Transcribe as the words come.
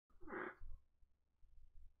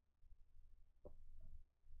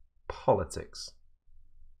politics.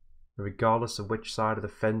 Regardless of which side of the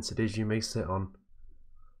fence it is you may sit on,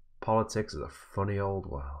 politics is a funny old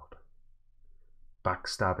world.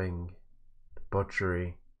 Backstabbing,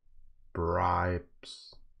 butchery,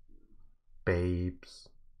 bribes, babes,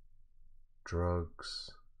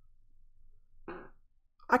 drugs.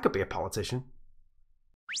 I could be a politician.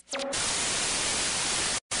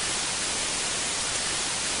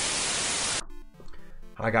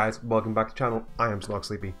 Hi guys, welcome back to the channel. I am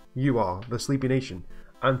Sleepy. You are the Sleepy Nation,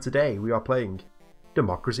 and today we are playing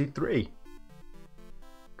Democracy 3.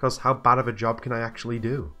 Because how bad of a job can I actually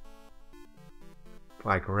do?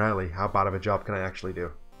 Like, really, how bad of a job can I actually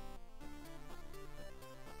do?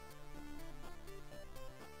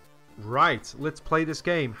 Right, let's play this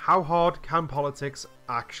game. How hard can politics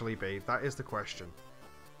actually be? That is the question.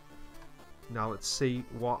 Now let's see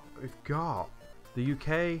what we've got. The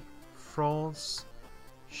UK, France,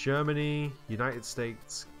 Germany, United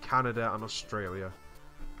States, Canada and Australia.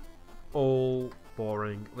 All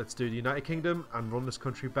boring. Let's do the United Kingdom and run this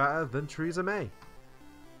country better than Theresa May.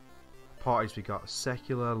 Parties we got: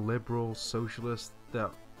 secular, liberal, socialist. They're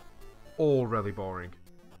all really boring.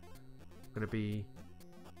 Gonna be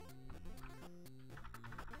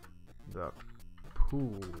the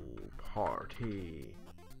Pool Party.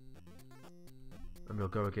 And we'll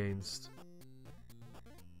go against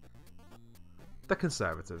the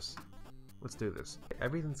Conservatives. Let's do this.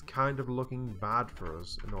 Everything's kind of looking bad for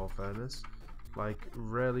us, in all fairness. Like,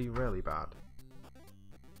 really, really bad.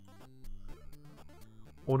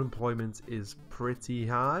 Unemployment is pretty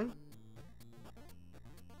high.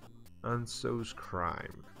 And so's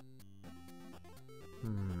crime.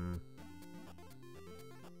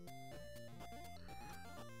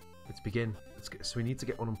 Let's begin. So we need to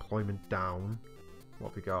get unemployment down. What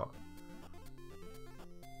have we got?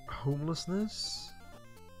 Homelessness?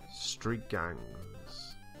 Street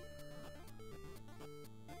gangs.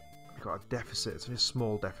 We've got a deficit. It's only a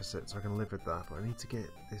small deficit, so I can live with that. But I need to get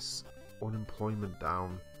this unemployment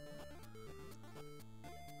down.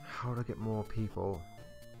 How do I get more people?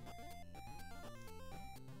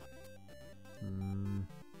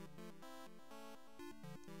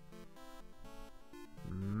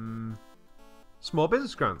 Small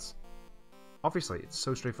business grants. Obviously, it's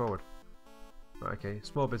so straightforward. Right, okay,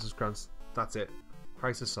 small business grants. That's it.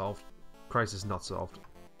 Crisis solved. Crisis not solved.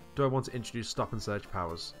 Do I want to introduce stop and search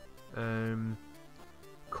powers?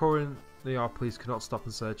 Currently, our police cannot stop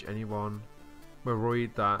and search anyone. We're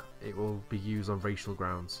worried that it will be used on racial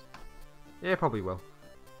grounds. Yeah, probably will.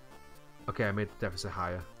 Okay, I made the deficit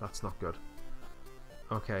higher. That's not good.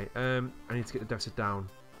 Okay, I need to get the deficit down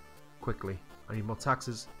quickly. I need more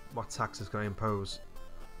taxes. What taxes can I impose?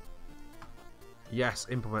 Yes,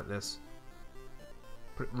 implement this.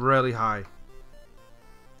 Put it really high.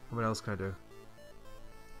 What else can I do?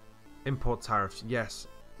 Import tariffs. Yes,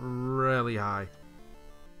 really high.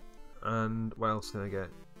 And what else can I get?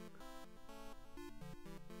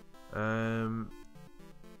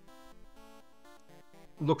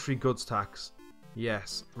 Luxury goods tax.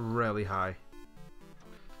 Yes, really high.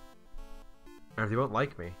 And if they won't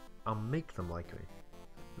like me, I'll make them like me.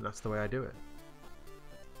 And that's the way I do it.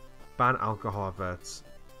 Ban alcohol adverts.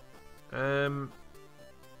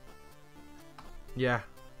 Yeah,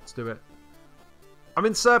 let's do it. I'm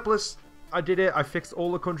in surplus. I did it. I fixed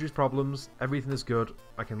all the country's problems. Everything is good.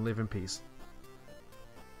 I can live in peace.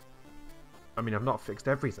 I mean, I've not fixed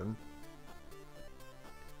everything.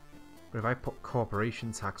 But if I put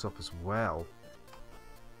corporation tax up as well,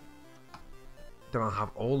 then I'll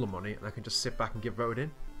have all the money and I can just sit back and get voted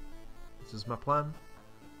in. This is my plan.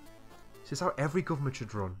 This is how every government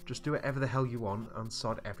should run. Just do whatever the hell you want and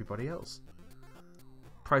sod everybody else.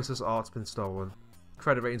 Priceless art's been stolen.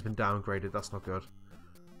 Credit rating's been downgraded. That's not good.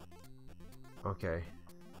 Okay.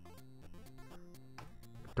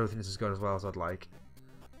 Don't think this is going as well as I'd like.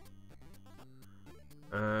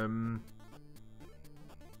 I've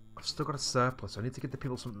still got a surplus. I need to get the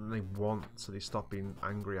people something they want so they stop being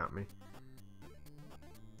angry at me.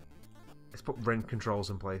 Let's put rent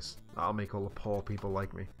controls in place. That'll make all the poor people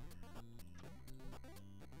like me.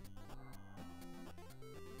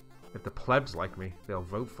 If the plebs like me, they'll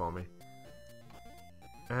vote for me.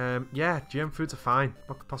 Yeah, GM foods are fine.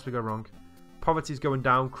 What could possibly go wrong? Poverty's going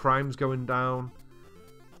down, crime's going down.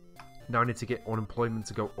 Now I need to get unemployment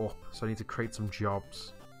to go up, so I need to create some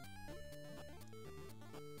jobs.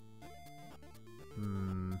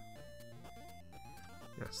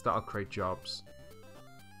 Yes, that'll create jobs.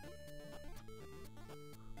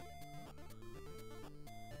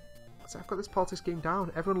 So I've got this politics game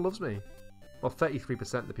down. Everyone loves me. Well,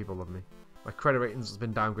 33% of the people love me. My credit ratings has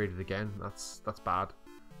been downgraded again. That's bad.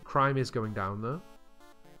 Crime is going down though.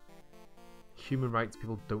 human rights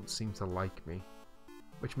people don't seem to like me.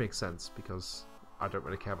 Which makes sense, because I don't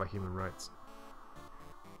really care about human rights.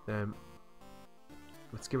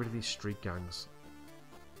 Let's get rid of these street gangs.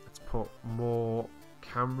 Let's put more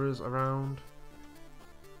cameras around.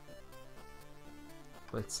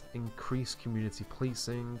 Let's increase community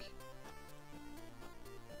policing.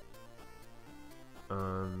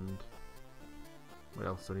 And what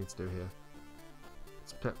else do I need to do here?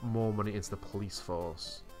 Let's put more money into the police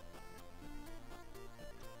force.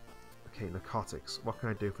 Okay, narcotics. What can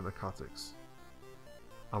I do for narcotics?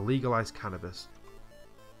 I'll legalize cannabis.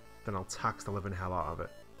 Then I'll tax the living hell out of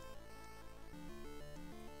it.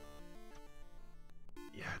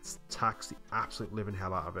 Yeah, it's tax the absolute living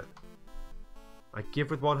hell out of it. I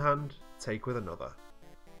give with one hand, take with another.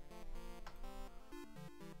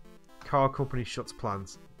 Car company shuts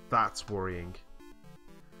plants. That's worrying.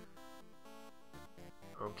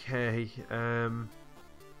 Okay,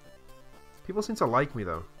 people seem to like me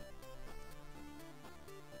though.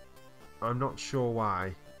 I'm not sure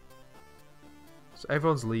why. So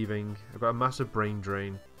everyone's leaving. I've got a massive brain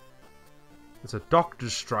drain. There's a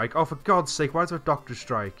doctor's strike. Oh, for God's sake, why is there a doctor's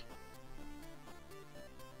strike?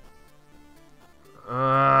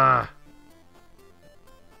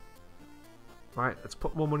 Right, let's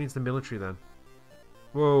put more money into the military then.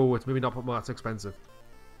 Whoa, it's maybe not put more, that's expensive.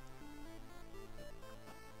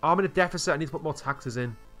 Oh, I'm in a deficit, I need to put more taxes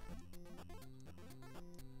in.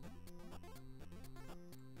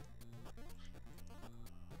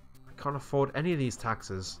 I can't afford any of these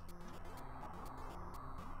taxes.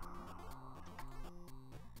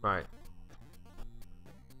 Right.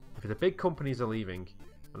 If the big companies are leaving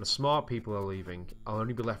and the smart people are leaving, I'll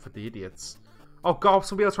only be left with the idiots. Oh God,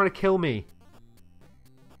 somebody else trying to kill me.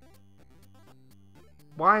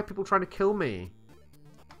 Why are people trying to kill me?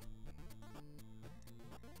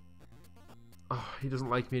 Oh, he doesn't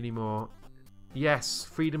like me anymore. Yes,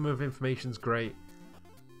 freedom of information's great.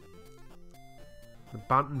 The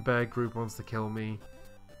Bantenberg group wants to kill me.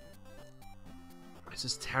 This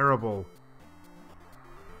is terrible.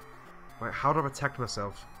 Right, how do I protect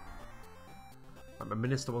myself? Right, my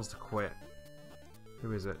minister wants to quit.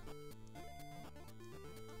 Who is it?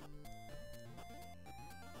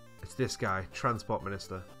 It's this guy, transport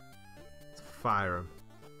minister. Let's fire him.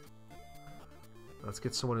 Let's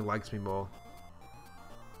get someone who likes me more.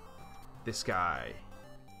 This guy.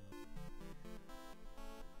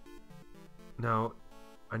 Now,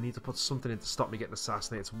 I need to put something in to stop me getting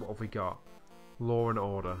assassinated. So what have we got? Law and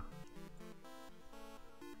order.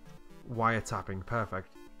 Wiretapping.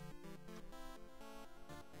 Perfect.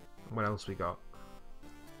 What else we got?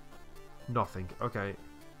 Nothing. Okay.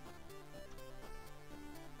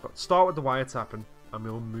 But start with the wiretapping, and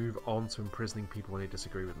we'll move on to imprisoning people when they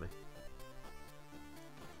disagree with me.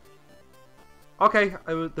 Okay,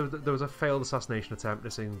 there was a failed assassination attempt.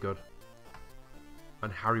 This isn't good.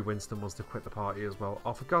 And Harry Winston wants to quit the party as well.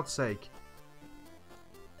 Oh, for God's sake.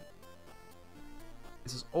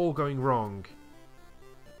 This is all going wrong.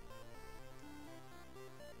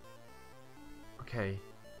 Okay.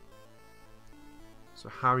 So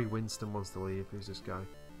Harry Winston wants to leave. Who's this guy?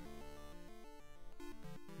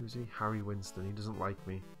 Who's he? Harry Winston. He doesn't like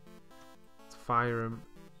me. Let's fire him.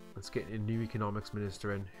 Let's get a new economics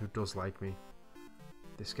minister in who does like me.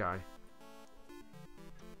 This guy.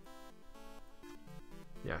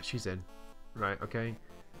 Yeah, she's in. Right, okay.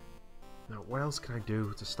 Now, what else can I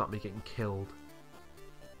do to stop me getting killed?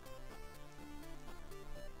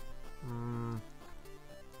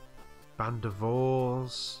 Ban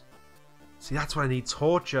divorce. See, that's what I need.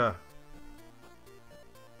 Torture.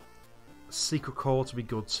 Secret court would be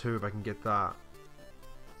good too if I can get that.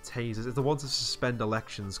 Tasers. If they want to suspend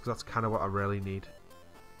elections, because that's kind of what I really need.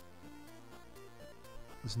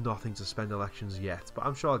 There's nothing to suspend elections yet, but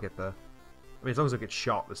I'm sure I'll get there. I mean, as long as I get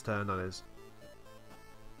shot this turn, that is.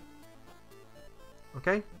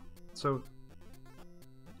 Okay, so...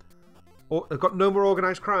 Oh, I've got no more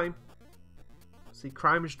organised crime. See,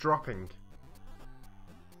 crime is dropping.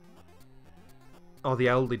 Oh, the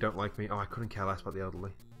elderly don't like me. Oh, I couldn't care less about the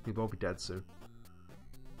elderly. You'll all be dead soon.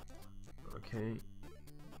 Okay.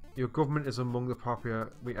 Your government is among the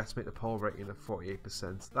popular. We estimate the poll rating of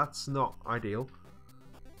 48%. That's not ideal.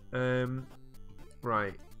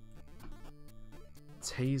 Right.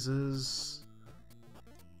 Tasers.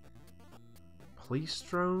 Police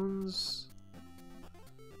drones.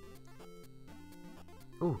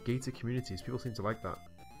 Oh, gated communities. People seem to like that.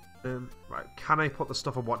 Right. Can I put the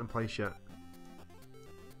stuff I want in place yet?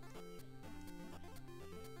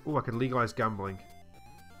 Oh, I can legalize gambling.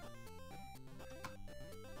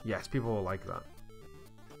 Yes, people will like that.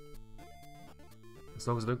 As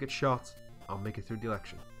long as I don't get shot, I'll make it through the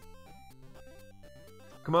election.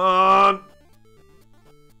 Come on!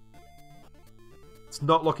 It's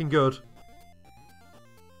not looking good.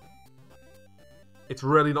 It's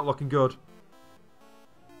really not looking good.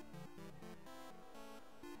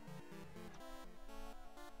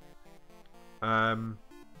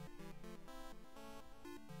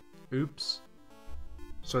 Oops.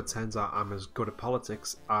 So it turns out I'm as good at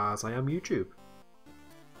politics as I am YouTube.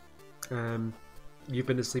 You've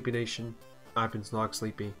been to Sleepy Nation. I've been Snog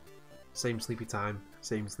Sleepy. Same sleepy time,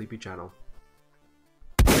 same sleepy channel.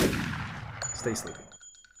 Stay sleepy.